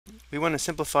we want to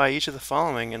simplify each of the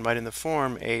following and write in the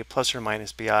form a plus or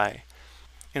minus bi.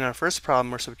 In our first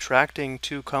problem, we're subtracting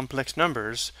two complex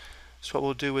numbers, so what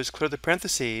we'll do is clear the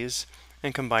parentheses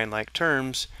and combine like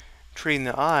terms, treating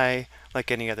the I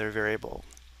like any other variable.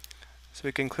 So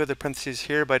we can clear the parentheses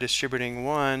here by distributing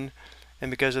 1,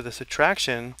 and because of the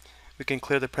subtraction, we can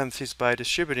clear the parentheses by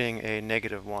distributing a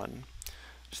negative 1.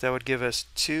 So that would give us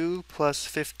 2 plus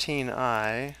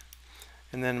 15i,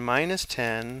 and then minus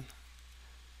 10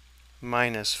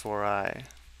 minus 4i.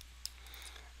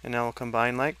 And now we'll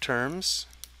combine like terms.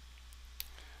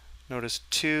 Notice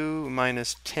 2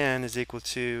 minus 10 is equal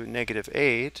to negative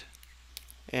 8,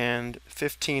 and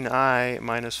 15i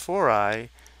minus 4i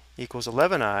equals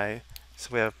 11i, so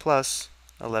we have plus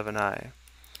 11i.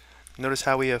 Notice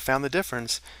how we have found the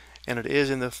difference, and it is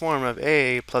in the form of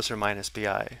a plus or minus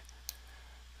bi.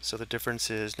 So the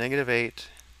difference is negative 8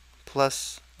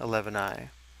 plus 11i.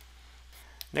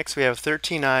 Next we have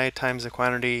 13i times the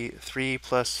quantity 3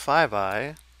 plus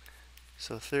 5i.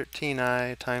 So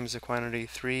 13i times the quantity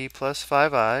 3 plus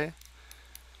 5i.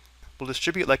 We'll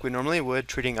distribute like we normally would,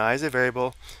 treating I as a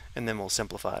variable, and then we'll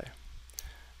simplify.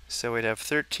 So we'd have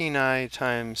 13i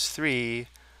times 3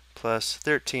 plus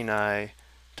 13i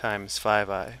times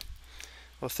 5i.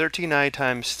 Well, 13i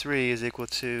times 3 is equal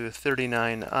to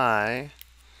 39i.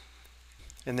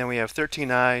 And then we have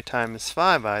 13i times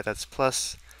 5i, that's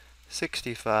plus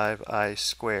 65i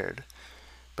squared.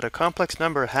 But a complex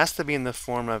number has to be in the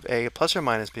form of a plus or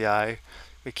minus bi.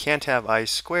 We can't have I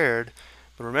squared,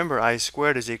 but remember I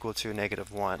squared is equal to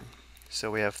negative 1. So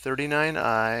we have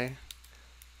 39i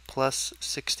plus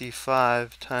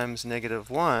 65 times negative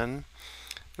 1,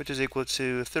 which is equal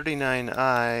to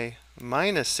 39i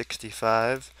minus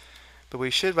 65, but we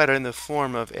should write it in the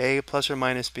form of a plus or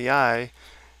minus bi,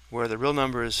 where the real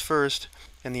number is first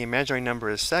and the imaginary number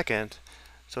is second.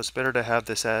 So it's better to have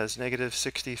this as negative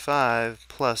 65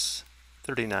 plus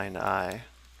 39i.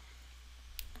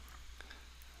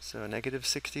 So negative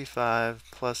 65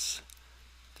 plus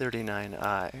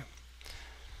 39i.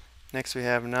 Next we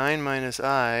have 9 minus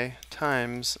I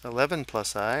times 11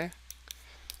 plus I.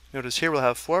 Notice here we'll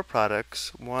have four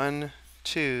products, 1,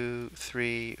 2,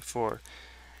 3, 4.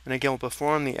 And again, we'll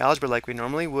perform the algebra like we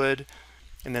normally would,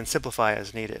 and then simplify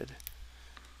as needed.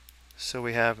 So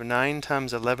we have 9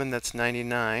 times 11, that's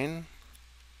 99,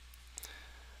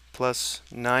 plus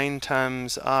 9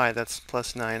 times I, that's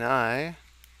plus 9i,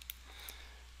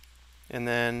 and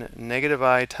then negative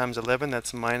I times 11,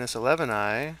 that's minus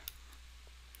 11i,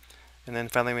 and then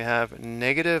finally we have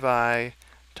negative I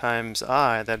times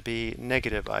I, that'd be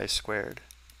negative I squared.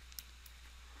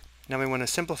 Now we want to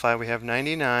simplify. We have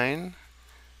 99,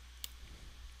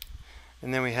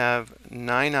 and then we have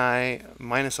 9i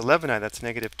minus 11i, that's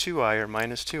negative 2i or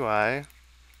minus 2i.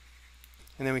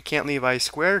 And then we can't leave I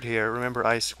squared here. Remember,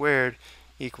 I squared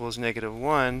equals negative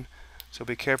 1. So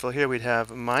be careful here. We'd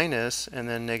have minus and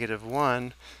then negative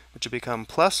 1, which would become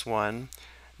plus 1.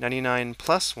 99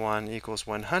 plus 1 equals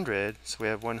 100. So we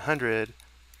have 100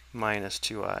 minus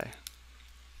 2i.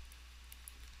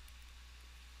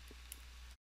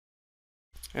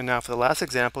 And now for the last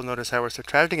example, notice how we're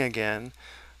subtracting again.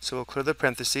 So we'll clear the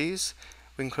parentheses.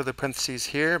 We can clear the parentheses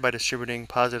here by distributing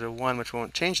positive 1, which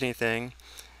won't change anything.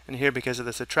 And here, because of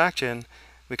the subtraction,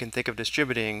 we can think of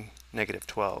distributing negative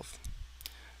 12.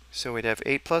 So we'd have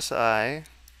 8 plus I,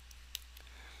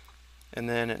 and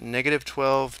then negative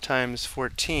 12 times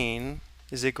 14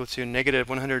 is equal to negative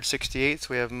 168. So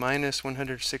we have minus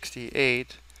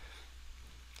 168.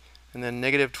 And then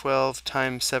negative 12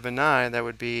 times 7i, that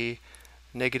would be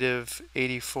negative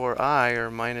 84i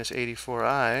or minus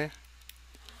 84i.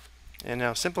 And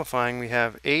now simplifying, we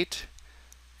have 8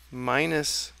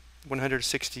 minus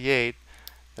 168,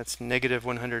 that's negative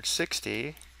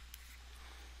 160.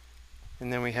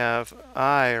 And then we have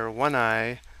I or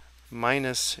 1i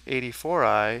minus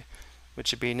 84i,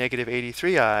 which would be negative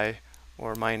 83i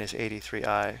or minus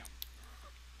 83i.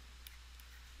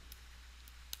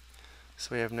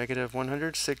 So we have negative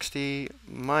 160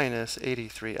 minus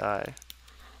 83i.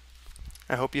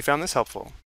 I hope you found this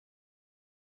helpful.